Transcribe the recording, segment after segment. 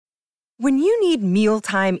When you need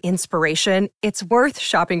mealtime inspiration, it's worth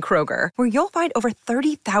shopping Kroger, where you'll find over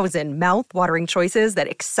 30,000 mouth-watering choices that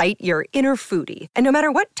excite your inner foodie. And no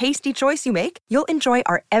matter what tasty choice you make, you'll enjoy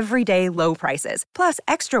our everyday low prices, plus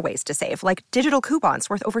extra ways to save, like digital coupons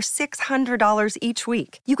worth over $600 each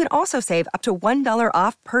week. You can also save up to $1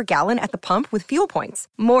 off per gallon at the pump with fuel points.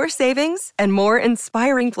 More savings and more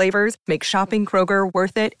inspiring flavors make shopping Kroger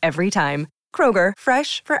worth it every time. Kroger,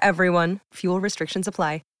 fresh for everyone. Fuel restrictions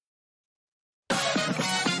apply.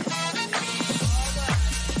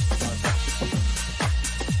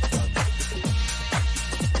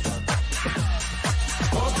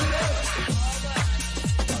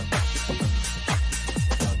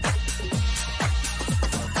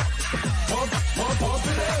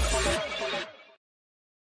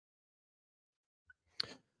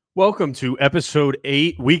 Welcome to episode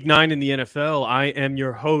 8, week 9 in the NFL. I am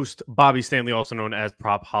your host, Bobby Stanley, also known as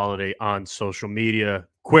Prop Holiday on social media.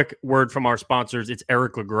 Quick word from our sponsors. It's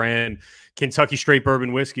Eric LeGrand, Kentucky Straight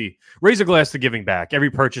Bourbon Whiskey. Raise a glass to giving back.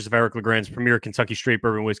 Every purchase of Eric LeGrand's premier Kentucky Straight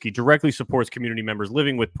Bourbon Whiskey directly supports community members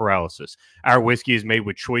living with paralysis. Our whiskey is made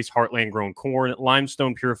with choice heartland-grown corn,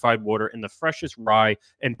 limestone purified water, and the freshest rye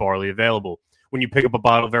and barley available. When you pick up a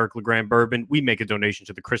bottle of Eric LeGrand bourbon, we make a donation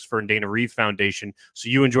to the Christopher and Dana Reeve Foundation, so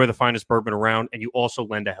you enjoy the finest bourbon around, and you also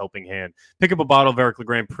lend a helping hand. Pick up a bottle of Eric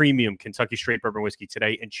LeGrand Premium Kentucky Straight Bourbon Whiskey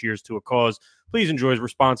today, and cheers to a cause. Please enjoy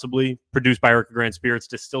responsibly. Produced by Eric LeGrand Spirits,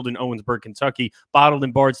 distilled in Owensburg, Kentucky, bottled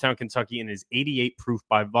in Bardstown, Kentucky, and is 88 proof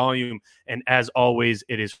by volume. And as always,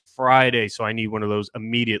 it is Friday, so I need one of those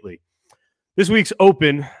immediately. This week's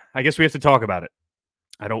open, I guess we have to talk about it.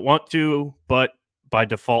 I don't want to, but by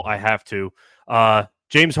default, I have to.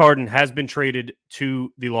 James Harden has been traded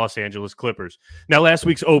to the Los Angeles Clippers. Now, last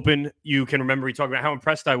week's open, you can remember we talked about how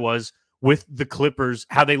impressed I was with the Clippers,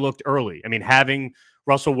 how they looked early. I mean, having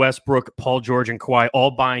Russell Westbrook, Paul George, and Kawhi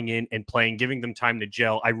all buying in and playing, giving them time to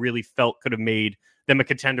gel, I really felt could have made them a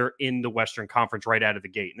contender in the Western Conference right out of the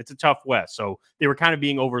gate. And it's a tough West, so they were kind of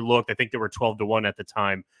being overlooked. I think they were 12-1 at the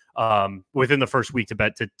time within the first week to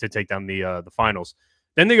bet to take down the finals.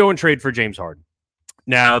 Then they go and trade for James Harden.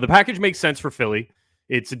 Now, the package makes sense for Philly.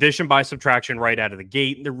 It's addition by subtraction right out of the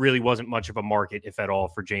gate. There really wasn't much of a market, if at all,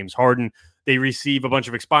 for James Harden. They receive a bunch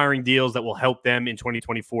of expiring deals that will help them in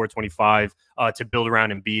 2024-25 to build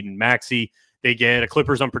around Embiid and Maxey. They get a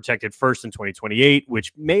Clippers unprotected first in 2028,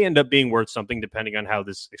 which may end up being worth something depending on how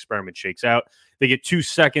this experiment shakes out. They get 2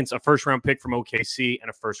 seconds, a first-round pick from OKC, and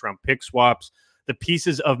a first-round pick swaps. The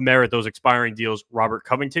pieces of merit, those expiring deals, Robert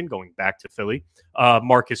Covington going back to Philly,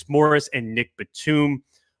 Marcus Morris, and Nick Batum.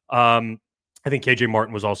 I think KJ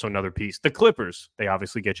Martin was also another piece. The Clippers, they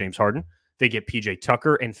obviously get James Harden. They get PJ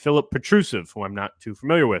Tucker and Philip Petrusev, who I'm not too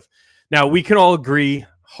familiar with. Now, we can all agree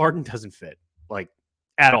Harden doesn't fit, like,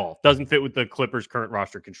 at all. Doesn't fit with the Clippers' current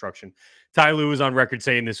roster construction. Ty Lue is on record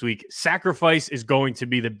saying this week, sacrifice is going to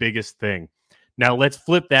be the biggest thing. Now, let's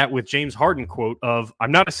flip that with James Harden quote of,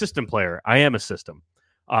 I'm not a system player. I am a system.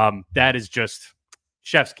 That is just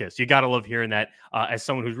chef's kiss. You got to love hearing that as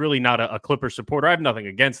someone who's really not a Clippers supporter. I have nothing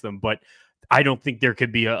against them, but I don't think there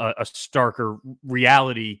could be a starker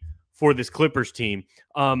reality for this Clippers team.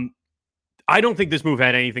 I don't think this move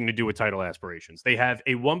had anything to do with title aspirations. They have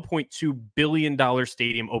a $1.2 billion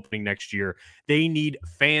stadium opening next year. They need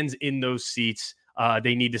fans in those seats.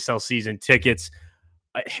 They need to sell season tickets.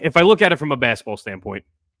 If I look at it from a basketball standpoint,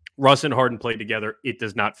 Russ and Harden played together. It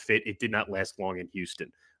does not fit. It did not last long in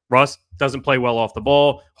Houston. Russ doesn't play well off the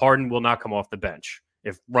ball. Harden will not come off the bench.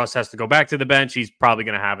 If Russ has to go back to the bench, he's probably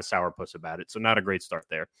going to have a sourpuss about it. So not a great start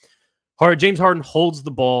there. James Harden holds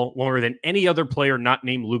the ball longer than any other player not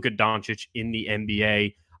named Luka Doncic in the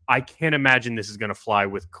NBA. I can't imagine this is going to fly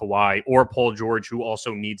with Kawhi or Paul George, who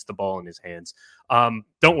also needs the ball in his hands.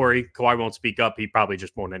 Don't worry, Kawhi won't speak up. He probably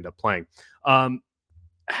just won't end up playing.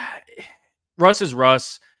 Russ is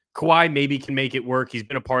Russ. Kawhi maybe can make it work. He's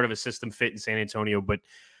been a part of a system fit in San Antonio, but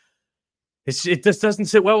it just doesn't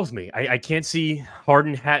sit well with me. I can't see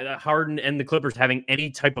Harden and the Clippers having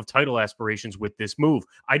any type of title aspirations with this move.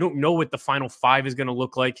 I don't know what the final 5 is going to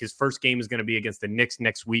look like. His first game is going to be against the Knicks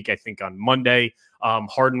next week, I think on Monday.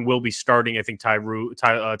 Harden will be starting. I think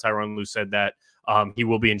Tyronn Lue said that. He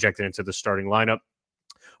will be injected into the starting lineup.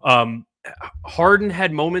 Harden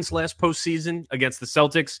had moments last postseason against the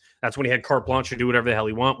Celtics. That's when he had carte blanche to do whatever the hell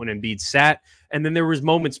he want when Embiid sat. And then there was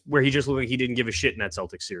moments where he just looked like he didn't give a shit in that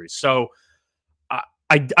Celtics series. So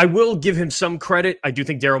I will give him some credit. I do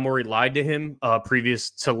think Daryl Morey lied to him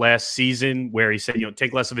previous to last season where he said,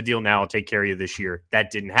 take less of a deal now. I'll take care of you this year.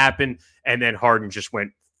 That didn't happen. And then Harden just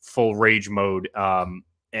went full rage mode.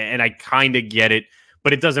 And I kind of get it.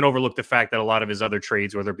 but it doesn't overlook the fact that a lot of his other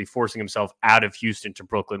trades, whether it be forcing himself out of Houston to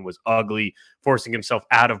Brooklyn, was ugly. Forcing himself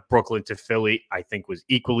out of Brooklyn to Philly, I think, was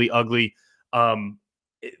equally ugly.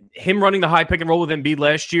 Him running the high pick and roll with Embiid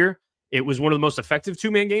last year, it was one of the most effective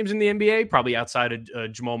two-man games in the NBA, probably outside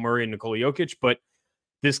of Jamal Murray and Nikola Jokic, but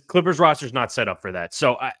this Clippers roster is not set up for that.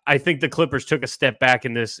 So I think the Clippers took a step back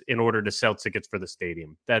in this in order to sell tickets for the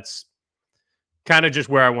stadium. That's kind of just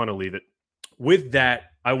where I want to leave it. With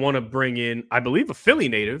that, I want to bring in, I believe, a Philly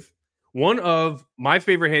native, one of my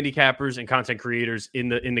favorite handicappers and content creators in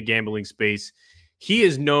the gambling space. He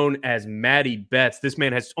is known as Matty Betss. This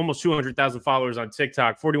man has almost 200,000 followers on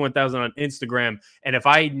TikTok, 41,000 on Instagram. And if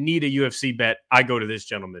I need a UFC bet, I go to this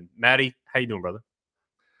gentleman. Matty, how you doing, brother?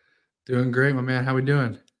 Doing great, my man. How we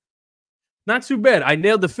doing? Not too bad. I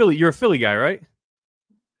nailed the Philly. You're a Philly guy, right?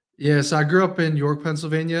 Yeah, so I grew up in York,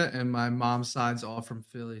 Pennsylvania, and my mom's side's all from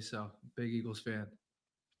Philly, so big Eagles fan.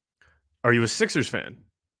 Are you a Sixers fan?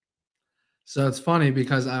 So it's funny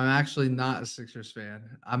because I'm actually not a Sixers fan.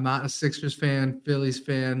 I'm not a Sixers fan, Phillies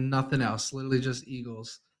fan, nothing else. Literally just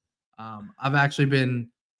Eagles. I've actually been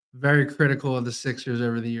very critical of the Sixers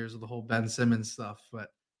over the years with the whole Ben Simmons stuff, but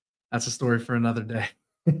that's a story for another day.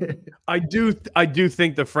 I do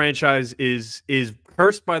think the franchise is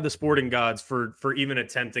cursed by the sporting gods for even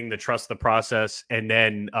attempting to trust the process and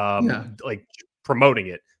then like promoting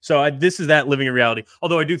it. So this is that living in reality.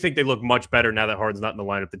 Although I do think they look much better now that Harden's not in the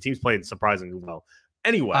lineup. The team's playing surprisingly well.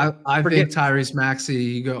 Anyway, I think Tyrese Maxey,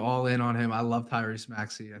 you go all in on him. I love Tyrese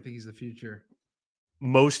Maxey. I think he's the future.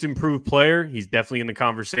 Most improved player. He's definitely in the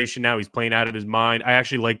conversation now. He's playing out of his mind. I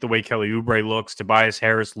actually like the way Kelly Oubre looks. Tobias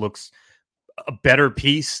Harris looks a better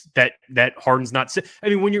piece that Harden's not. I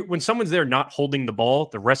mean, when someone's there not holding the ball,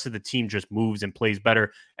 the rest of the team just moves and plays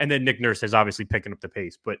better. And then Nick Nurse is obviously picking up the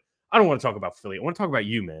pace. But I don't want to talk about Philly. I want to talk about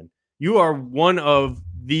you, man. You are one of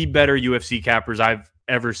the better UFC cappers I've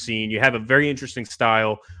ever seen. You have a very interesting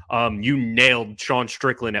style. You nailed Sean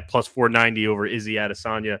Strickland at plus 490 over Izzy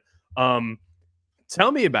Adesanya.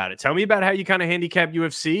 Tell me about it. Tell me about how you kind of handicap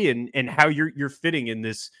UFC and how you're fitting in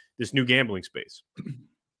this new gambling space.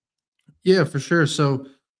 Yeah, for sure. So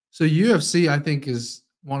UFC, I think, is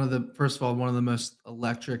one of the most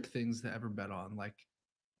electric things to ever bet on. Like,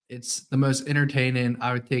 it's the most entertaining.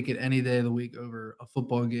 I would take it any day of the week over a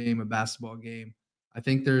football game, a basketball game. I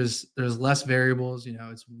think there's less variables. You know,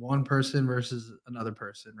 it's one person versus another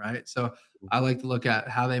person, right? So I like to look at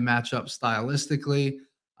how they match up stylistically.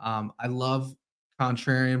 I love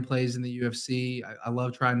contrarian plays in the UFC. I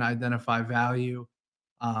love trying to identify value.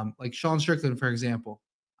 Like Sean Strickland, for example.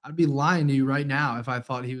 I'd be lying to you right now if I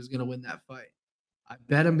thought he was going to win that fight. I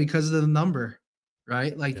bet him because of the number,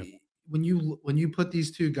 right? Like when you put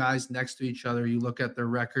these two guys next to each other, you look at their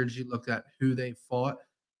records, you look at who they fought.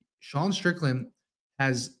 Sean Strickland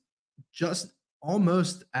has just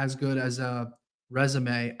almost as good as a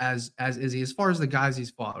resume as Izzy, as far as the guys he's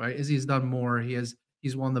fought, right? Izzy's done more. He's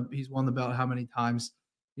won the belt how many times,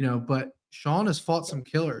 but Sean has fought some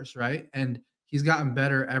killers, right? And he's gotten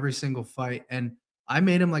better every single fight. And I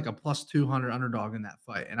made him like a plus 200 underdog in that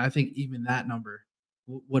fight. And I think even that number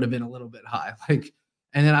would have been a little bit high.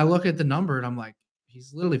 And then I look at the number and I'm like,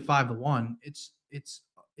 he's literally 5-1. It's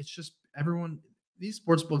just everyone, these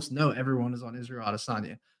sports books know everyone is on Israel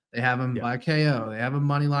Adesanya. They have him by KO. They have a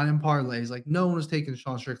money line in parlays. Like, no one was taking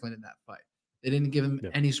Sean Strickland in that fight. They didn't give him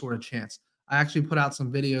any sort of chance. I actually put out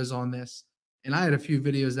some videos on this, and I had a few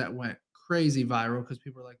videos that went crazy viral because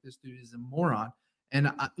people were like, this dude is a moron. And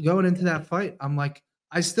going into that fight, I'm like,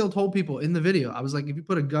 I still told people in the video, I was like, if you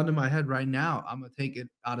put a gun to my head right now, I'm going to take it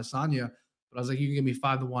Adesanya. But I was like, you can give me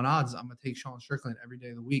 5-1 odds. I'm going to take Sean Strickland every day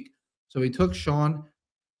of the week. So he took Sean.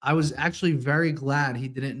 I was actually very glad he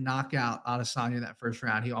didn't knock out Adesanya that first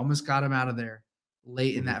round. He almost got him out of there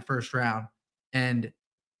late in that first round. And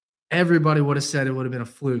everybody would have said it would have been a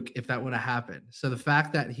fluke if that would have happened. So the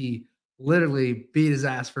fact that he literally beat his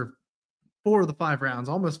ass for 4 of the 5 rounds,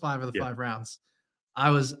 almost 5 of the 5 rounds, I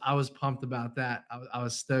was pumped about that. I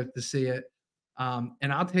was stoked to see it.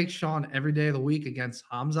 And I'll take Sean every day of the week against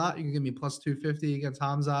Hamzat. You can give me plus 250 against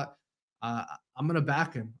Hamzat. I'm going to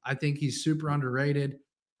back him. I think he's super underrated.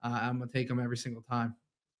 I'm going to take him every single time.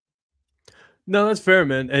 No, that's fair,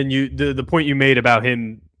 man. And the point you made about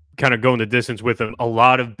him kind of going the distance with him, a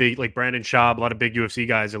lot of big, like Brandon Schaub, a lot of big UFC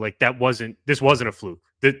guys are like, this wasn't a fluke.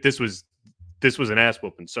 This was an ass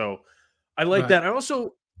whooping. So I like that. I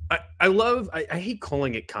also, I hate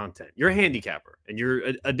calling it content. You're a handicapper and you're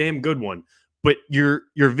a damn good one, but your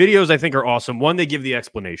videos I think are awesome. One, they give the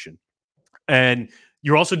explanation, and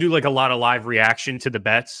you also do like a lot of live reaction to the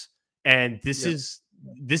bets. And this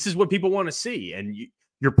is what people want to see. And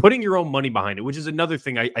You're putting your own money behind it, which is another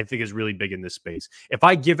thing I think is really big in this space. If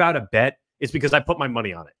I give out a bet, it's because I put my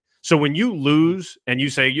money on it. So when you lose and you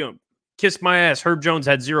say, kiss my ass, Herb Jones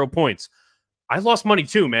had 0 points. I lost money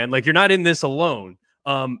too, man. Like, you're not in this alone.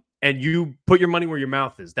 And you put your money where your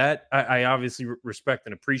mouth is. That I obviously respect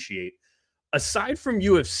and appreciate. Aside from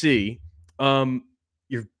UFC,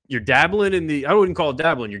 you're dabbling in I wouldn't call it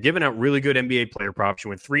dabbling. You're giving out really good NBA player props. You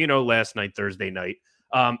went 3-0 last night, Thursday night.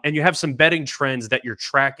 And you have some betting trends that you're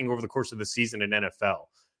tracking over the course of the season in NFL.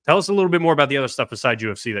 Tell us a little bit more about the other stuff besides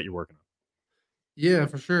UFC that you're working on. Yeah,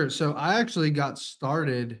 for sure. So I actually got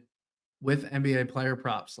started with NBA player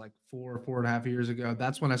props like 4.5 years ago.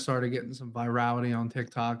 That's when I started getting some virality on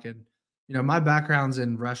TikTok. And, my background's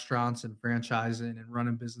in restaurants and franchising and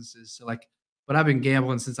running businesses. So but I've been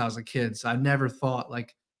gambling since I was a kid. So I never thought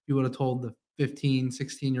if you would have told the 15,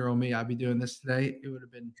 16-year-old me I'd be doing this today, it would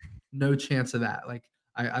have been no chance of that.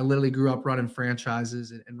 I literally grew up running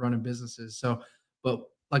franchises and running businesses. So, but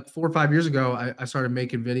 4 or 5 years ago, I started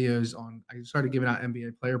making videos I started giving out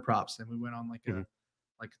NBA player props, and we went on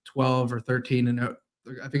a 12 or 13 and I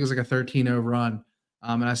think it was like a 13-0 run.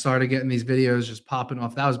 And I started getting these videos just popping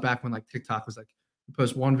off. That was back when TikTok was you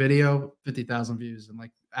post one video, 50,000 views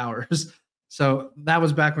in hours. So that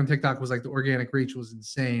was back when TikTok was the organic reach was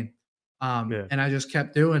insane. And I just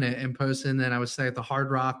kept doing it and posting. Then I would stay at the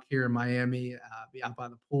Hard Rock here in Miami, be out by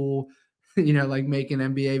the pool, making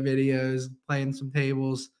NBA videos, playing some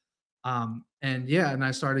tables. And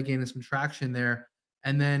I started gaining some traction there.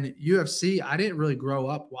 And then UFC, I didn't really grow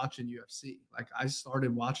up watching UFC. I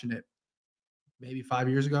started watching it maybe 5,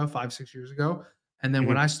 6 years ago. And then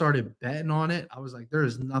when I started betting on it, I was like, there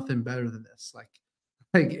is nothing better than this.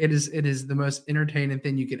 It is the most entertaining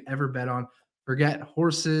thing you could ever bet on. Forget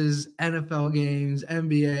horses, NFL games,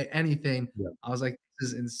 NBA, anything. Yeah. I was like, this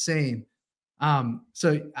is insane.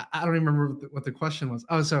 So I don't even remember what the question was.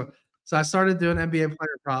 Oh, so I started doing NBA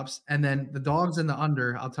player props, and then the dogs and the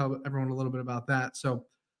under. I'll tell everyone a little bit about that. So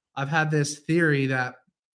I've had this theory that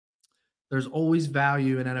there's always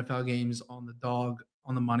value in NFL games on the dog,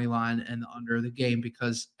 on the money line, and the under the game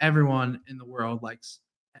because everyone in the world likes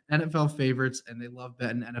NFL favorites and they love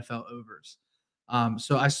betting NFL overs.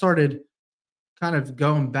 So I started kind of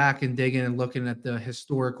going back and digging and looking at the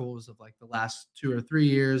historicals of the last 2 or 3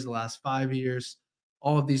 years, the last 5 years,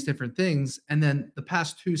 all of these different things. And then the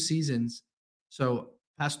past 2 seasons, so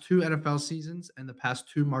past 2 NFL seasons and the past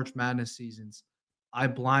 2 March Madness seasons, I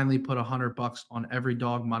blindly put $100 on every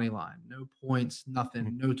dog money line. No points,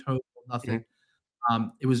 nothing, no total, nothing.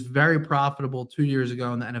 It was very profitable 2 years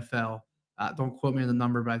ago in the NFL. Don't quote me on the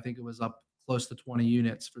number, but I think it was up close to 20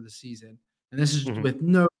 units for the season. And this is with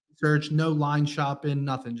no research, no line shopping,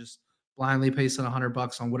 nothing, just blindly pasting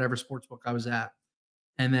 $100 on whatever sportsbook I was at.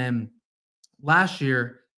 And then last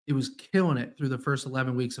year, it was killing it through the first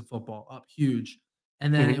 11 weeks of football, up huge.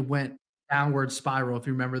 And then it went downward spiral. If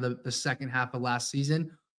you remember the second half of last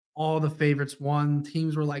season, all the favorites won.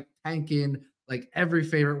 Teams were tanking, every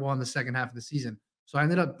favorite won the second half of the season. So I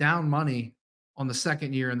ended up down money on the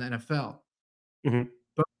second year in the NFL.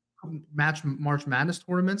 But March Madness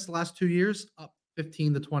tournaments the last 2 years, up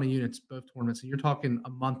 15 to 20 units, both tournaments. And you're talking a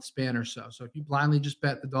month span or so. So if you blindly just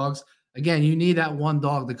bet the dogs, again, you need that one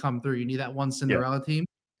dog to come through. You need that one Cinderella team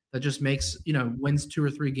that just makes, wins 2 or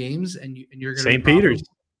 3 games and you're going to St. Peter's.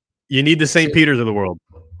 You need the St. Peter's of the world.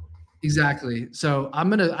 Exactly. So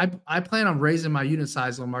I plan on raising my unit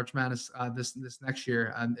size on March Madness this next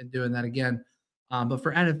year and doing that again. But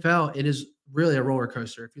for NFL, it is really a roller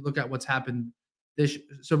coaster. If you look at what's happened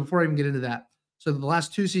so before I even get into that, so the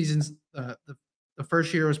last 2 seasons, the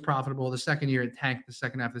first year was profitable. The second year it tanked the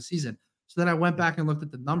second half of the season. So then I went back and looked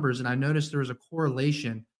at the numbers and I noticed there was a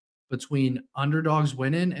correlation between underdogs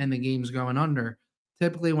winning and the games going under.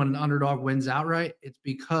 Typically when an underdog wins outright, it's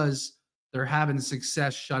because they're having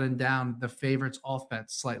success shutting down the favorites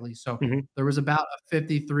offense slightly. So there was about a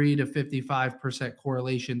 53 to 55%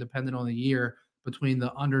 correlation depending on the year between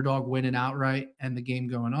the underdog winning outright and the game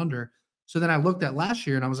going under. So then I looked at last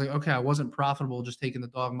year and I was like, okay, I wasn't profitable just taking the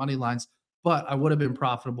dog money lines, but I would have been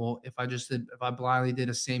profitable if I blindly did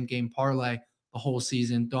a same game parlay the whole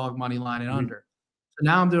season, dog money line and under. So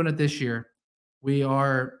now I'm doing it this year. We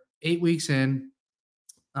are 8 weeks in.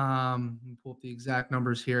 Let me pull up the exact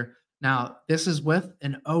numbers here. Now, this is with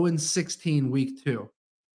an 0-16 week 2,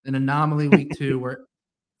 an anomaly week 2 where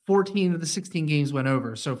 14 of the 16 games went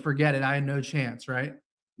over. So forget it. I had no chance, right?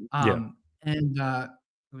 And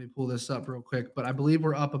let me pull this up real quick, but I believe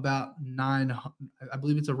we're up about 900. I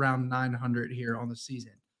believe it's around 900 here on the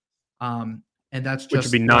season. And that's just which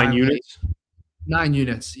would be 9 units. 9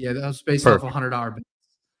 units. Yeah, that was based off $100 bets.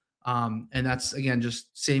 And that's again just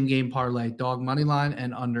same game parlay, dog money line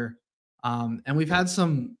and under. And we've had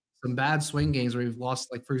some bad swing games where we've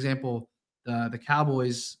lost, like for example, the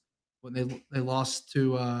Cowboys when they lost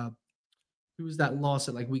to who was that loss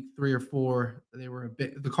at like week 3 or 4? They were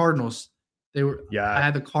the Cardinals. I Yeah.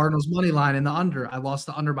 had the Cardinals money line in the under. I lost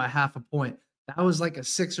the under by half a point. That was like a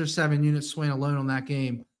 6 or 7 unit swing alone on that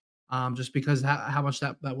game, just because how much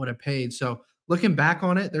that would have paid. So looking back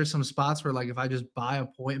on it, there's some spots where like if I just buy a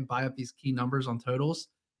point and buy up these key numbers on totals,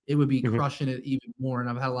 it would be Mhm. crushing it even more. And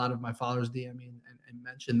I've had a lot of my followers DM me and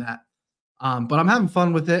mention that. But I'm having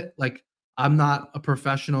fun with it. Like I'm not a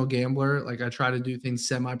professional gambler. Like I try to do things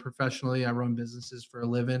semi-professionally. I run businesses for a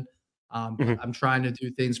living. But Mhm. I'm trying to do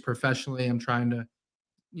things professionally. I'm trying to,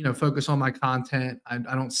 focus on my content. I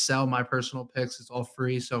don't sell my personal picks. It's all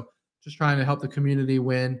free. So just trying to help the community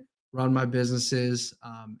win, run my businesses,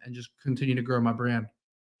 and just continue to grow my brand.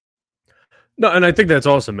 No, and I think that's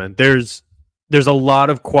awesome, man. There's a lot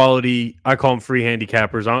of quality. I call them free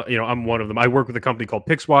handicappers. I'm one of them. I work with a company called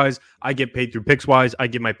Pickswise. I get paid through Pickswise. I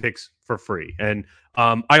give my picks for free, and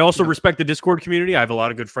I also Yep. respect the Discord community. I have a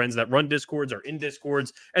lot of good friends that run Discords or in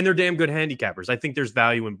Discords, and they're damn good handicappers. I think there's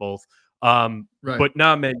value in both. Right. But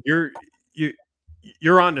nah, man, you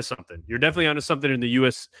you're onto something. You're definitely onto something in the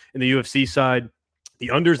UFC side. The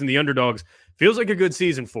unders and the underdogs feels like a good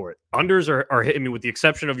season for it. Unders are hitting me with the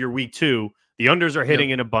exception of your week 2. The unders are hitting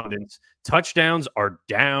Yep. in abundance. Touchdowns are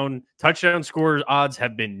down. Touchdown score odds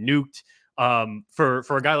have been nuked.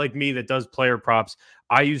 For a guy like me that does player props,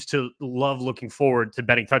 I used to love looking forward to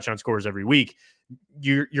betting touchdown scores every week.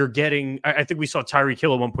 You're getting. I think we saw Tyreek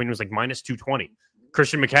Hill at one point. It was like minus 220.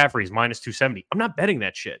 Christian McCaffrey's minus 270. I'm not betting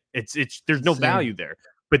that shit. It's there's no Same. value there.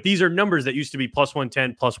 But these are numbers that used to be plus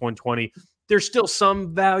 110, plus 120. There's still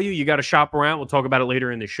some value. You got to shop around. We'll talk about it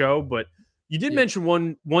later in the show. But you did Yep.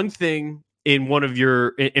 mention one thing in one of your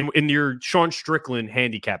in your Sean Strickland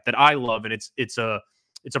handicap that I love, and it's a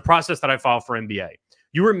process that I follow for NBA.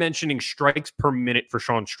 You were mentioning strikes per minute for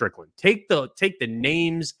Sean Strickland. Take the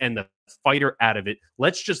names and the fighter out of it.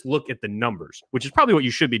 Let's just look at the numbers, which is probably what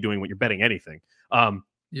you should be doing when you're betting anything. Um,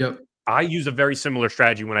 Yep. I use a very similar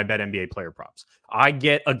strategy when I bet NBA player props. I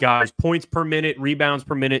get a guy's points per minute, rebounds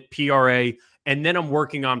per minute, PRA, and then I'm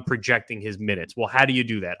working on projecting his minutes. Well, how do you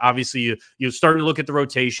do that? Obviously, you start to look at the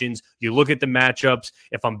rotations, you look at the matchups.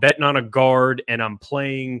 If I'm betting on a guard and I'm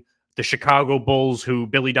playing the Chicago Bulls, who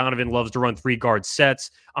Billy Donovan loves to run 3-guard sets,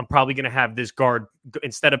 I'm probably going to have this guard,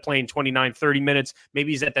 instead of playing 29, 30 minutes,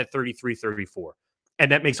 maybe he's at that 33, 34. And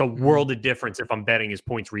that makes a Mhm. world of difference if I'm betting his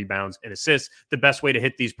points, rebounds, and assists. The best way to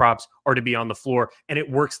hit these props are to be on the floor. And it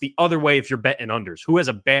works the other way if you're betting unders. Who has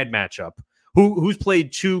a bad matchup? Who's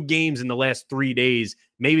played 2 games in the last 3 days?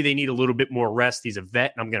 Maybe they need a little bit more rest. He's a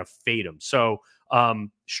vet, and I'm going to fade him. So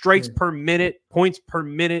strikes Yeah. per minute, points per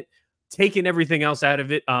minute, taking everything else out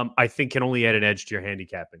of it, I think can only add an edge to your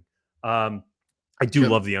handicapping. I do Yep.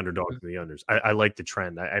 love the underdogs and the unders. I like the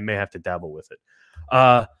trend. I may have to dabble with it.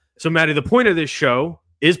 So, Matty, the point of this show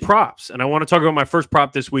is props. And I want to talk about my first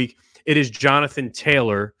prop this week. It is Jonathan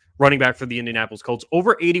Taylor, running back for the Indianapolis Colts,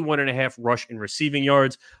 over 81.5 rush and receiving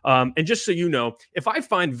yards. And just so you know, if I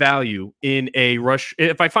find value in a rush,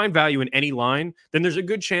 if I find value in any line, then there's a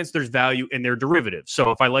good chance there's value in their derivative.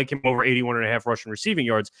 So if I like him over 81.5 rush and receiving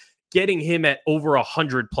yards, getting him at over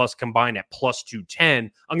 100 plus combined at plus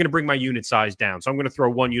 210, I'm going to bring my unit size down. So I'm going to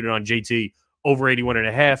throw one unit on JT over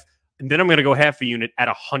 81.5. And then I'm going to go half a unit at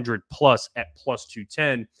 100 plus at plus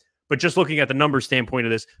 210. But just looking at the number standpoint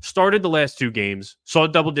of this, started the last 2 games, saw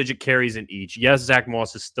double-digit carries in each. Yes, Zach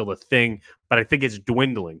Moss is still a thing, but I think it's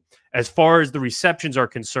dwindling. As far as the receptions are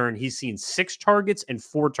concerned, he's seen 6 targets and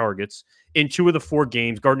 4 targets in 2 of the 4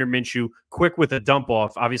 games. Gardner Minshew, quick with a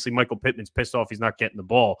dump-off. Obviously, Michael Pittman's pissed off he's not getting the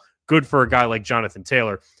ball. Good for a guy like Jonathan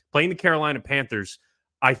Taylor. Playing the Carolina Panthers,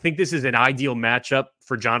 I think this is an ideal matchup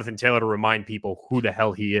for Jonathan Taylor to remind people who the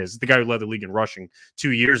hell he is. The guy who led the league in rushing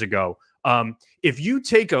 2 years ago. If you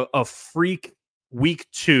take a freak week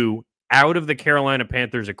 2 out of the Carolina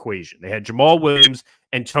Panthers equation, they had Jamal Williams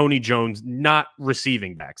and Tony Jones not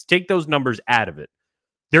receiving backs. Take those numbers out of it.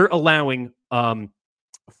 They're allowing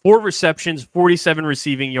 4 receptions, 47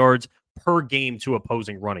 receiving yards per game to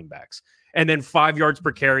opposing running backs, and then 5 yards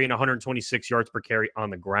per carry and 126 yards per carry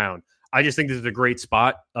on the ground. I just think this is a great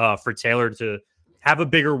spot for Taylor to have a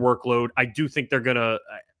bigger workload. I do think they're going to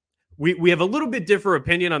we have a little bit different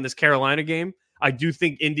opinion on this Carolina game. I do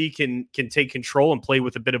think Indy can take control and play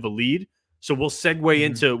with a bit of a lead. So we'll segue Mhm.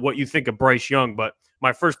 into what you think of Bryce Young. But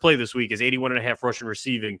my first play this week is 81.5 rushing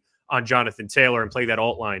receiving on Jonathan Taylor and play that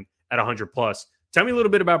alt line at 100 plus. Tell me a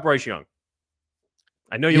little bit about Bryce Young.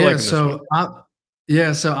 I know you like Yeah. him this week. So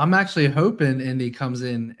Yeah, so I'm actually hoping Indy comes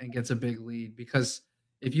in and gets a big lead because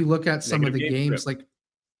if you look at some of Negative the game games, script.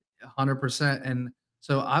 like 100%. And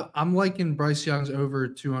so I'm liking Bryce Young's over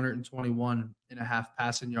 221 and a half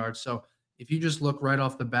passing yards. So if you just look right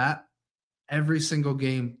off the bat, every single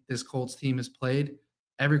game this Colts team has played,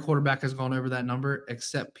 every quarterback has gone over that number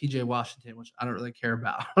except PJ Washington, which I don't really care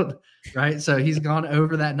about. Right. So he's gone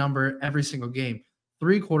over that number every single game.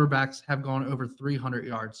 Three quarterbacks have gone over 300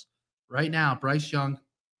 yards. Right now, Bryce Young,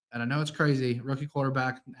 and I know it's crazy, rookie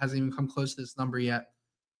quarterback hasn't even come close to this number yet.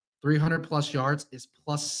 300 plus yards is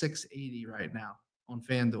plus 680 right now on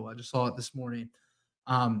FanDuel. I just saw it this morning.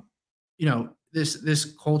 Um, this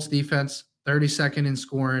Colts defense, 32nd in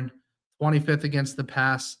scoring, 25th against the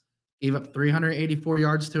pass, gave up 384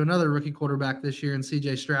 yards to another rookie quarterback this year in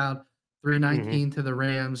CJ Stroud, Mm-hmm. 319 to the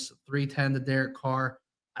Rams, 310 to Derek Carr.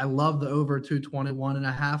 I love the over 221 and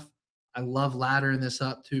a half. I love laddering this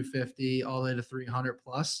up 250 all the way to 300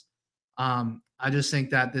 plus. I just think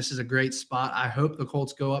that this is a great spot. I hope the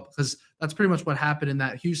Colts go up because that's pretty much what happened in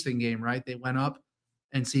that Houston game, right? They went up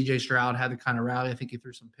and CJ Stroud had to kind of rally. I think he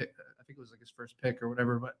threw some pick. I think it was like his first pick or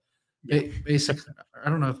whatever. But Yeah. basic, I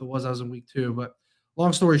don't know if it was. I was in week 2, but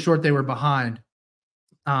long story short, they were behind.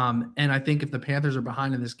 And I think if the Panthers are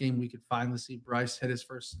behind in this game, we could finally see Bryce hit his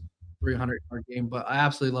first 300-yard game. But I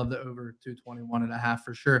absolutely love the over 221 and a half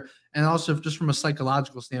for sure. And also, just from a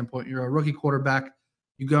psychological standpoint, you're a rookie quarterback.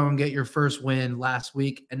 You go and get your first win last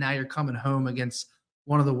week, and now you're coming home against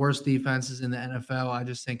one of the worst defenses in the NFL. I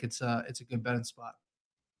just think it's a good betting spot.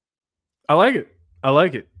 I like it. I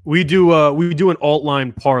like it. We do an alt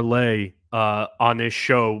line parlay on this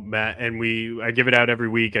show, Matt, and I give it out every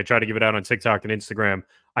week. I try to give it out on TikTok and Instagram.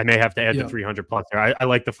 I may have to add the 300 plus there. I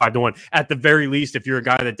like the 5-1. At the very least, if you're a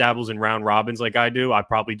guy that dabbles in round robins like I do, I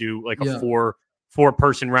probably do like a four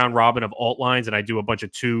person round robin of alt lines, and I do a bunch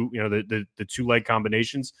of two, the 2-leg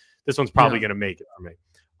combinations. This one's probably going to make it for me.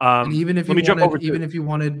 And even if you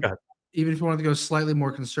wanted to go slightly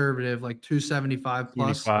more conservative, like 275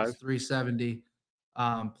 plus is 370.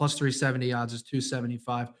 Plus 370 odds is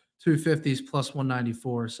 275. 250 is plus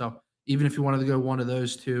 194. So even if you wanted to go one of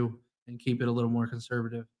those two and keep it a little more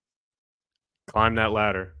conservative. Climb that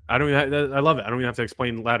ladder. I love it. I don't even have to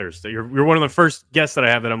explain ladders. You're one of the first guests that I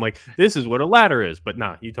have that I'm like, this is what a ladder is. But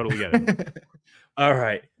nah, you totally get it. All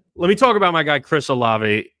right. Let me talk about my guy Chris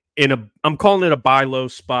Olave. I'm calling it a buy low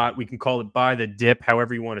spot. We can call it buy the dip,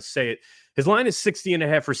 however you want to say it. His line is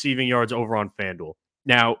 60.5 receiving yards over on FanDuel.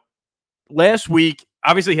 Now, last week,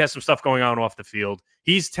 obviously he has some stuff going on off the field.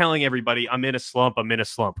 He's telling everybody, I'm in a slump.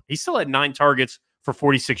 He still had 9 targets for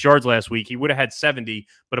 46 yards last week. He would have had 70,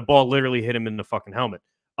 but a ball literally hit him in the fucking helmet.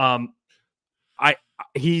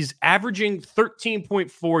 He's averaging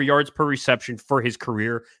 13.4 yards per reception for his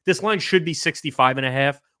career. This line should be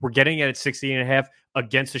 65.5. We're getting it at 60.5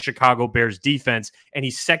 against the Chicago Bears defense, and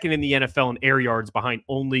he's second in the NFL in air yards behind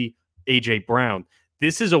only A.J. Brown.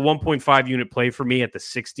 This is a 1.5 unit play for me at the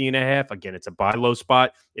 60.5. Again, it's a buy low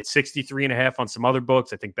spot. It's 63.5 on some other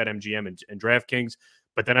books. I think BetMGM and DraftKings.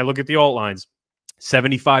 But then I look at the alt lines.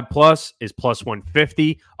 75 plus is plus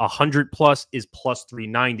 150. 100 plus is plus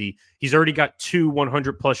 390. He's already got 2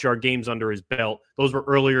 100 plus yard games under his belt. Those were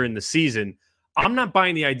earlier in the season. I'm not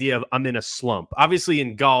buying the idea of I'm in a slump. Obviously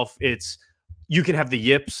in golf, you can have the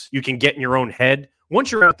yips. You can get in your own head. Once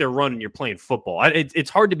you're out there running, you're playing football. It's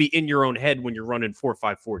hard to be in your own head when you're running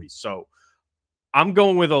 4.540. So I'm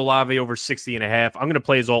going with Olave over 60.5. I'm going to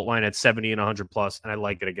play his alt line at 70 and 100 plus, and I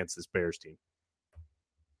like it against this Bears team.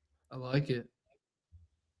 I like it.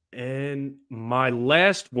 And my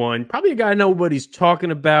last one, probably a guy nobody's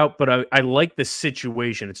talking about, but I like the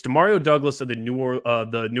situation. It's Demario Douglas of the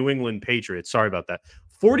New England Patriots. Sorry about that.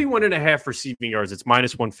 41.5 receiving yards. It's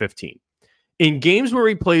minus 115. In games where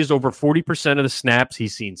he plays over 40% of the snaps,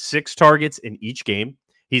 he's seen 6 targets in each game.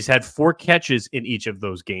 He's had 4 catches in each of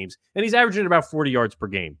those games, and he's averaging about 40 yards per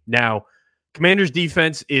game. Now, Commanders'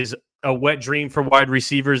 defense is a wet dream for wide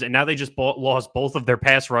receivers, and now they just lost both of their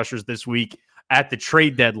pass rushers this week at the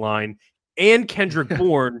trade deadline, and Kendrick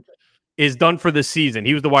Bourne is done for the season.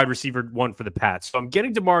 He was the wide receiver 1 for the Pats. So I'm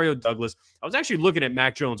getting Demario Douglas. I was actually looking at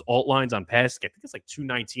Mac Jones' alt lines on pass. I think it's like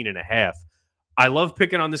 219.5. I love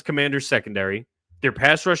picking on this Commanders secondary. Their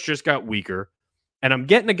pass rush just got weaker. And I'm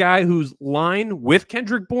getting a guy whose line with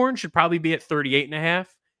Kendrick Bourne should probably be at 38.5.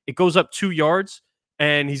 It goes up 2 yards,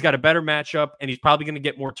 and he's got a better matchup, and he's probably going to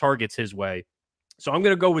get more targets his way. So I'm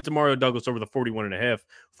going to go with Demario Douglas over the 41.5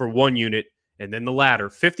 for 1 unit. And then the ladder,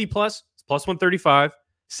 50 plus is plus 135.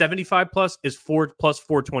 75 plus is plus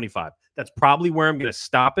 425. That's probably where I'm going to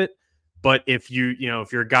stop it. But if you're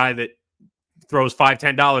a guy that throws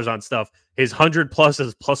 $5-10 on stuff, His 100 plus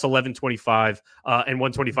is plus 1125, and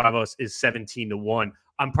 125 us is 17-1.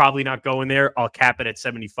 I'm probably not going there. I'll cap it at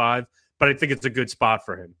 75, but I think it's a good spot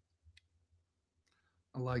for him.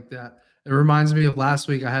 I like that. It reminds me of last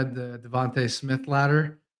week. I had the Devontae Smith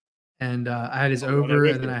ladder, and I had his over,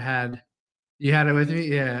 and then you had it with me,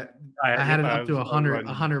 yeah. I had it up to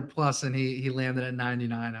 100 plus, and he landed at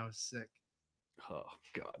 99. I was sick. Oh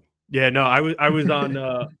God. Yeah, no, I was on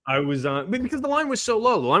because the line was so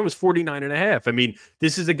low. The line was 49.5. I mean,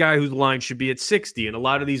 this is a guy whose line should be at 60. And a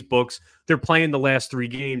lot of these books, they're playing the last 3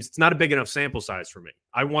 games. It's not a big enough sample size for me.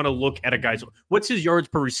 I want to look at a guy's what's his yards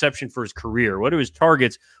per reception for his career? What are his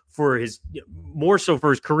targets for his more so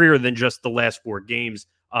for his career than just the last 4 games?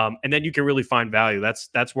 And then you can really find value.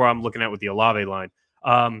 That's where I'm looking at with the Olave line.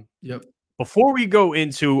 Yep. Before we go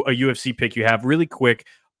into a UFC pick you have really quick,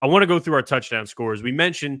 I want to go through our touchdown scores. We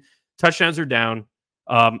mentioned touchdowns are down.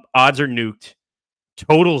 Odds are nuked.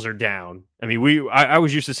 Totals are down. I mean, I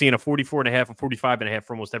was used to seeing a 44.5 and 45.5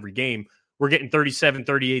 for almost every game. We're getting 37,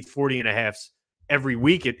 38, 40.5s every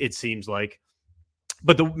week, it seems like.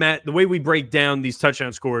 But the way we break down these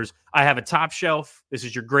touchdown scores, I have a top shelf. This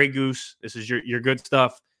is your Grey Goose. This is your good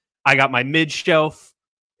stuff. I got my mid shelf,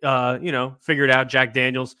 figured out Jack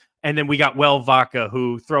Daniels. And then we got Vodka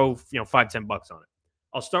who throw, $5-10 on it.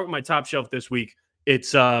 I'll start with my top shelf this week.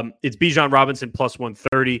 It's Bijan Robinson plus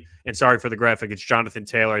 130, and sorry for the graphic, it's Jonathan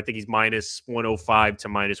Taylor. I think he's minus 105 to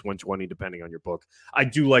minus 120, depending on your book. I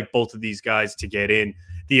do like both of these guys to get in.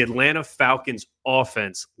 The Atlanta Falcons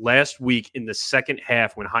offense last week in the second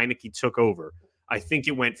half when Heineke took over, I think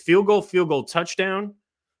it went field goal, touchdown,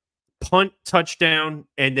 punt, touchdown,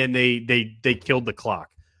 and then they killed the clock.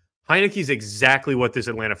 Heineke's exactly what this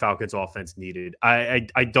Atlanta Falcons offense needed. I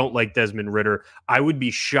don't like Desmond Ridder. I would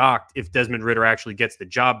be shocked if Desmond Ridder actually gets the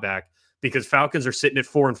job back because Falcons are sitting at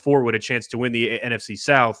 4-4 with a chance to win the NFC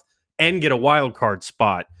South and get a wild card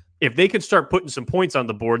spot. If they could start putting some points on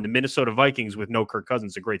the board, and the Minnesota Vikings with no Kirk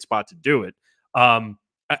Cousins, a great spot to do it.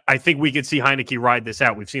 I think we could see Heineke ride this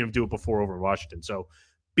out. We've seen him do it before over in Washington. So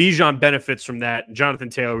Bijan benefits from that. Jonathan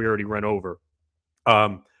Taylor, we already ran over.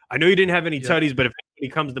 I know you didn't have any tutties, but if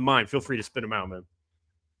anybody comes to mind, feel free to spit them out, man.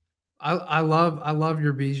 I love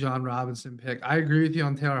your Bijan Robinson pick. I agree with you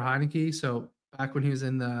on Taylor Heineke. So back when he was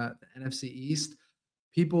in the NFC East,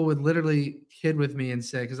 people would literally kid with me and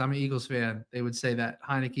say, because I'm an Eagles fan, they would say that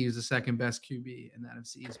Heineke was the second best QB in the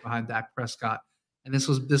NFC East behind Dak Prescott. And this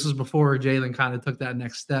was before Jalen kind of took that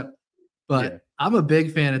next step. But I'm a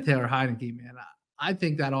big fan of Taylor Heineke, man. I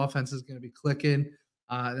think that offense is going to be clicking.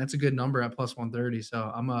 That's a good number at plus 130.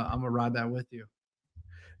 So I'm a ride that with you.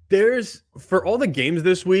 For all the games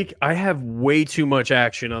this week, I have way too much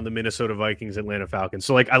action on the Minnesota Vikings, Atlanta Falcons.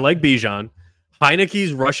 So I like Bijan.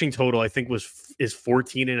 Heineke's rushing total, I think, is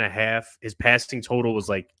 14.5. His passing total was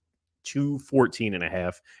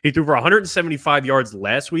 214.5. He threw for 175 yards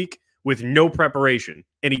last week with no preparation,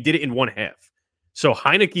 and he did it in one half. So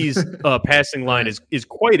Heineke's passing line is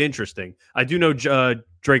quite interesting. I do know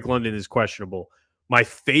Drake London is questionable. My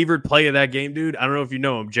favorite play of that game, dude, I don't know if you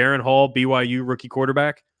know him, Jaron Hall, BYU rookie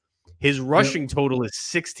quarterback. His rushing total is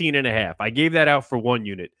 16.5. I gave that out for 1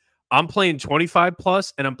 unit. I'm playing 25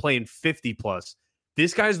 plus and I'm playing 50 plus.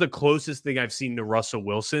 This guy's the closest thing I've seen to Russell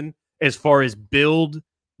Wilson as far as build,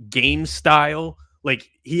 game style.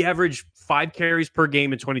 He averaged 5 carries per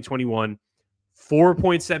game in 2021,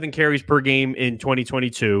 4.7 carries per game in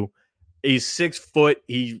 2022. He's 6 foot.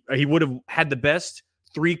 He would have had the best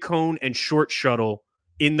 3-cone and short shuttle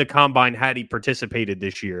in the combine had he participated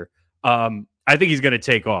this year. I think he's going to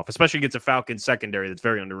take off, especially against a Falcons secondary that's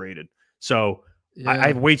very underrated. So I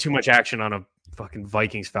have way too much action on a fucking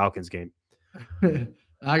Vikings-Falcons game.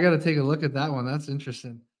 I got to take a look at that one. That's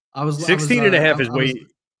interesting. 16.5 is way.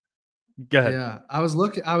 Go ahead. Yeah, I was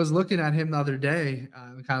looking at him the other day,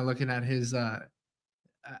 kind of looking at his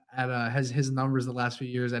numbers the last few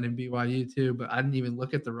years and in BYU too, but I didn't even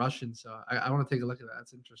look at the Russian. So I want to take a look at that.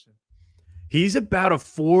 That's interesting. He's about a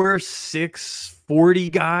 4.6 40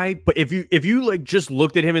 guy, but if you just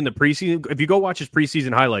looked at him in the preseason, if you go watch his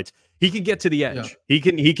preseason highlights, he can get to the edge. Yeah.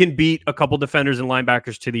 He can beat a couple defenders and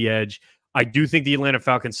linebackers to the edge. I do think the Atlanta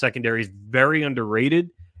Falcons secondary is very underrated,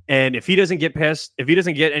 and if he doesn't get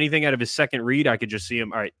anything out of his second read, I could just see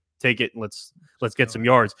him. All right, take it and let's get some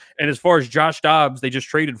yards. And as far as Josh Dobbs, they just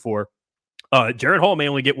traded for. Jared Hall may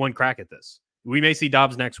only get one crack at this. We may see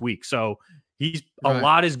Dobbs next week, so. A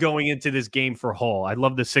lot is going into this game for Hall. I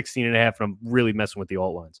love the 16.5, and I'm really messing with the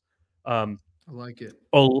alt lines. I like it.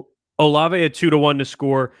 Olave at 2-1 to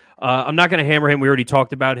score. I'm not going to hammer him. We already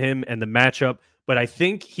talked about him and the matchup, but I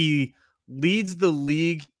think he leads the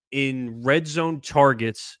league in red zone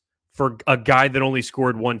targets for a guy that only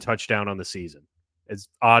scored 1 touchdown on the season. As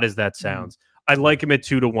odd as that sounds. I like him at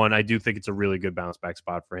 2-1. I do think it's a really good bounce back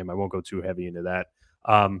spot for him. I won't go too heavy into that.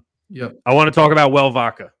 Yep. I want to talk about Well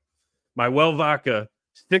Vaca. My Well Vaca,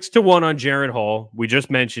 6-1 on Jaron Hall. We just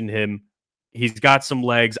mentioned him. He's got some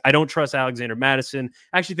legs. I don't trust Alexander Madison.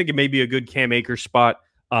 I actually think it may be a good Cam Akers spot.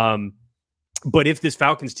 But if this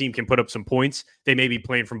Falcons team can put up some points, they may be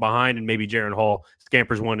playing from behind, and maybe Jaron Hall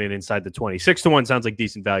scampers one in inside the 20. 6-1 sounds like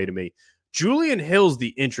decent value to me. Julian Hill's the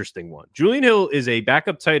interesting one. Julian Hill is a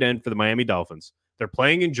backup tight end for the Miami Dolphins. They're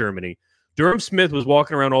playing in Germany. Durham Smith was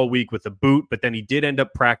walking around all week with a boot, but then he did end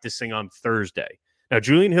up practicing on Thursday. Now,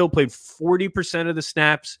 Julian Hill played 40% of the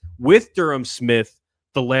snaps with Durham Smith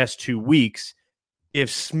the last 2 weeks.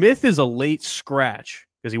 If Smith is a late scratch,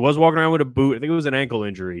 because he was walking around with a boot, I think it was an ankle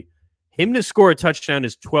injury, him to score a touchdown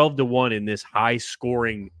is 12-1 in this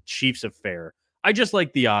high-scoring Chiefs affair. I just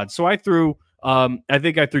like the odds. So I threw, I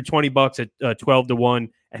think I threw $20 at 12-1,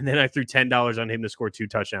 and then I threw $10 on him to score 2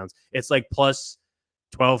 touchdowns. It's like plus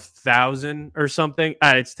 12,000 or something.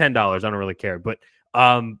 It's $10. I don't really care. But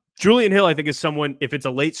Julian Hill, I think, is someone, if it's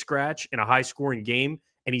a late scratch in a high-scoring game,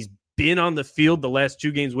 and he's been on the field the last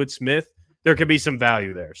 2 games with Smith, there could be some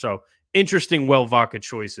value there. So interesting Well Vaca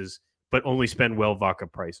choices, but only spend Well Vaca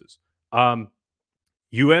prices.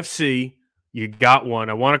 UFC, you got one.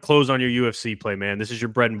 I want to close on your UFC play, man. This is your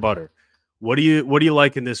bread and butter. What do you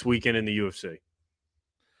liking this weekend in the UFC?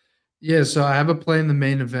 Yeah, so I have a play in the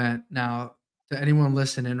main event. Now, to anyone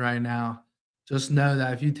listening right now, just know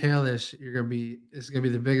that if you tail this, it's gonna be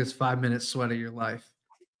the biggest 5-minute sweat of your life.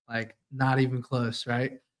 Like, not even close,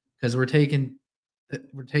 right? Because we're taking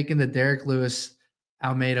the Derek Lewis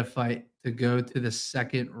Almeida fight to go to the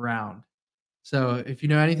second round. So if you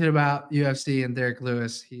know anything about UFC and Derek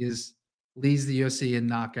Lewis, leads the UFC in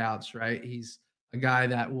knockouts, right? He's a guy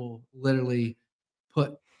that will literally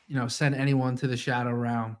send anyone to the shadow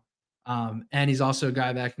round. And he's also a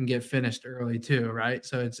guy that can get finished early too, right?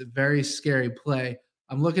 So it's a very scary play.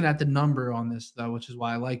 I'm looking at the number on this though, which is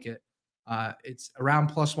why I like it. It's around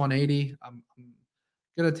plus 180. I'm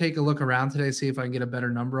gonna take a look around today, see if I can get a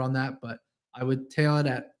better number on that. But I would tail it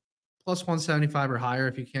at plus 175 or higher.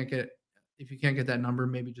 If you can't get that number,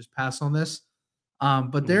 maybe just pass on this.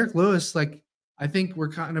 But Derek Lewis, I think we're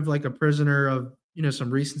kind of like a prisoner of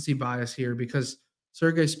some recency bias here, because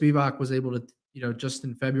Sergey Spivak was able to just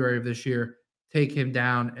in February of this year take him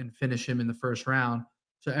down and finish him in the first round.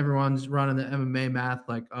 So everyone's running the MMA math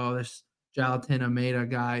like, oh, this Jailton Almeida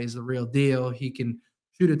guy is the real deal. He can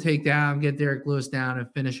shoot a takedown, get Derek Lewis down,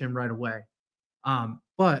 and finish him right away.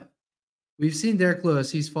 But we've seen Derek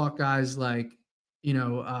Lewis. He's fought guys like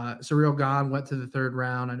Cyril Gane went to the third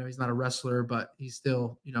round. I know he's not a wrestler, but he's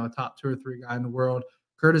still, a top 2 or 3 guy in the world.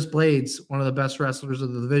 Curtis Blades, one of the best wrestlers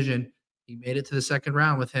of the division, he made it to the second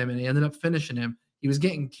round with him, and he ended up finishing him. He was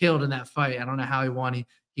getting killed in that fight. I don't know how he won.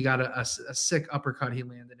 He got a sick uppercut he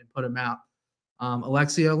landed and put him out.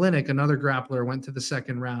 Alexei Oleinik, another grappler, went to the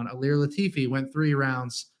second round. Alir Latifi went 3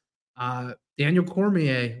 rounds. Daniel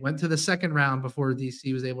Cormier went to the second round before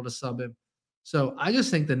DC was able to sub him. So I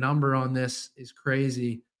just think the number on this is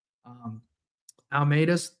crazy.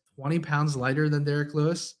 Almeida's 20 pounds lighter than Derek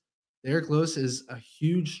Lewis. Derek Lewis is a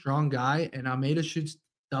huge, strong guy, and Almeida shoots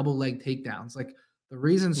double leg takedowns. Like, the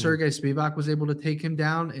reason Sergey Spivak was able to take him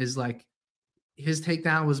down is his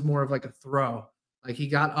takedown was more of like a throw. Like, he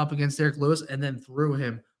got up against Derek Lewis and then threw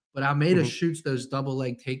him. But Almeida shoots those double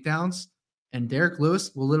leg takedowns, and Derek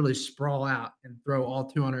Lewis will literally sprawl out and throw all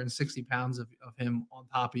 260 pounds of him on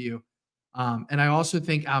top of you. And I also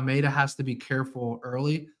think Almeida has to be careful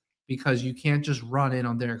early, because you can't just run in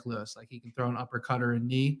on Derek Lewis. Like, he can throw an uppercut or a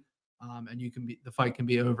knee, and the fight can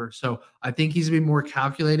be over. So I think he's been more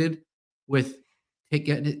calculated with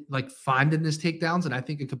getting it, finding his takedowns, and I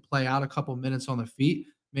think it could play out a couple minutes on the feet.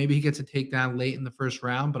 Maybe he gets a takedown late in the first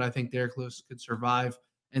round, but I think Derek Lewis could survive.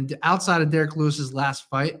 And outside of Derek Lewis's last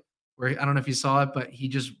fight, where I don't know if you saw it, but he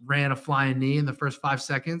just ran a flying knee in the first 5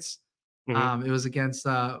 seconds. It was against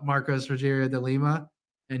Marcos Rogerio de Lima,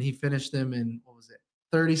 and he finished him in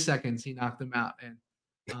 30 seconds. He knocked him out, and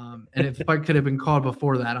if the fight could have been called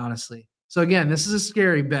before that, honestly. So again, this is a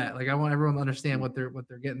scary bet. Like, I want everyone to understand what they're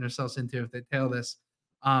getting themselves into if they tail this.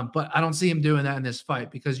 But I don't see him doing that in this fight,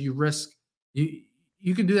 because you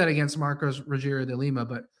can do that against Marcos Rogerio de Lima,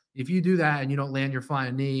 but if you do that and you don't land your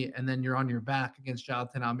flying knee, and then you're on your back against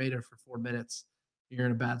Jailton Almeida for 4 minutes, you're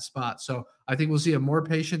in a bad spot. So I think we'll see a more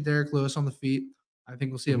patient Derek Lewis on the feet. I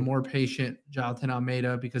think we'll see a more patient Jailton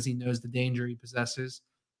Almeida, because he knows the danger he possesses.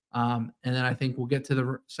 And then I think we'll get to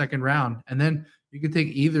the second round. And then you can take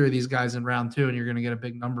either of these guys in round 2, and you're going to get a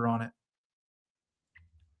big number on it.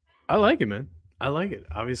 I like it, man. I like it.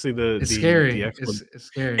 Obviously, It's scary. the It's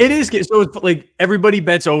scary. it is. So it's like everybody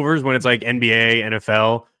bets overs when it's like NBA,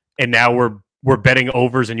 NFL, and now we're betting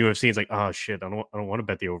overs in UFC. It's like, oh shit, I don't want to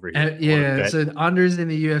bet the over here. Yeah, so the unders in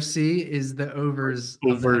the UFC is the overs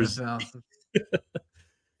of the Overs. NFL.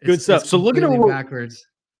 Good stuff. It's So look at completely it. backwards.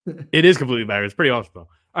 It is completely backwards. It's pretty awesome though.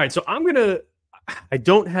 All right, so I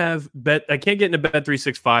don't have bet. I can't get into Bet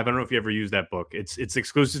 365. I don't know if you ever use that book. It's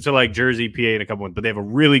exclusive to like Jersey, PA, and a couple ones, but they have a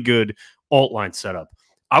really good alt line setup.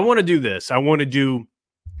 I want to do this. I want to do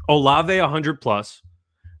Olave 100 plus.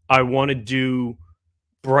 I want to do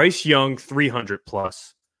Bryce Young 300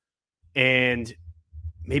 plus, and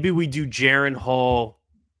maybe we do Jaren Hall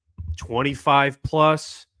 25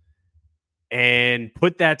 plus. And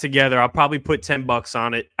put that together. I'll probably put $10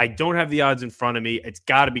 on it. I don't have the odds in front of me. It's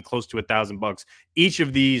got to be close to $1,000. Each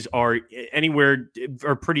of these are anywhere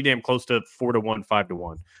or pretty damn close to 4-1,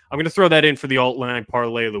 5-1. I'm going to throw that in for the alt line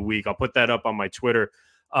parlay of the week. I'll put that up on my Twitter.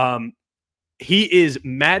 He is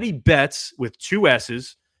Matty Betts with 2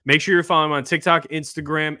 S's. Make sure you're following him on TikTok,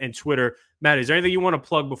 Instagram, and Twitter. Matt, is there anything you want to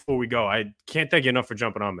plug before we go? I can't thank you enough for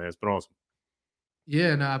jumping on, man. It's been awesome.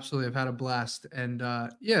 Yeah, no, absolutely. I've had a blast. And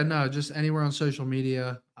just anywhere on social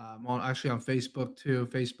media. I'm on Facebook too.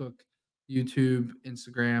 Facebook, YouTube,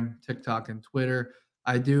 Instagram, TikTok, and Twitter.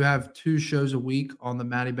 I do have 2 shows a week on the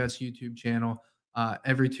Matty Betts YouTube channel.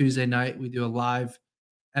 Every Tuesday night, we do a live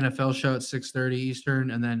NFL show at 6:30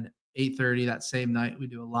 Eastern, and then 8:30 that same night, we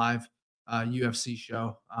do a live UFC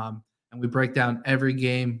show. And we break down every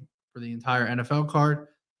game for the entire NFL card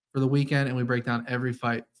for the weekend, and we break down every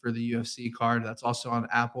fight for the UFC card. That's also on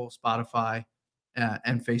Apple, Spotify,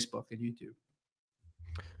 and Facebook and YouTube.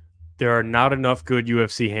 There are not enough good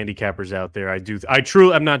UFC handicappers out there.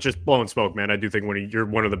 I'm not just blowing smoke, man. I do think you're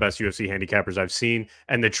one of the best UFC handicappers I've seen.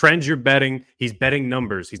 And the trends you're betting, he's betting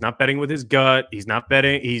numbers. He's not betting with his gut. He's not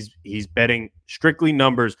betting. He's betting strictly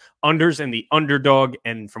numbers, unders, and the underdog.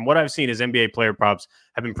 And from what I've seen, his NBA player props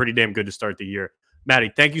have been pretty damn good to start the year.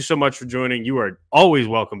 Matty, thank you so much for joining. You are always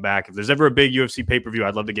welcome back. If there's ever a big UFC pay-per-view,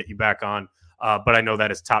 I'd love to get you back on. But I know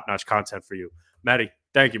that is top-notch content for you. Matty,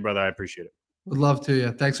 thank you, brother. I appreciate it. Would love to.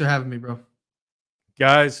 Yeah. Thanks for having me, bro.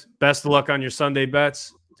 Guys, best of luck on your Sunday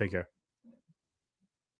bets. Take care.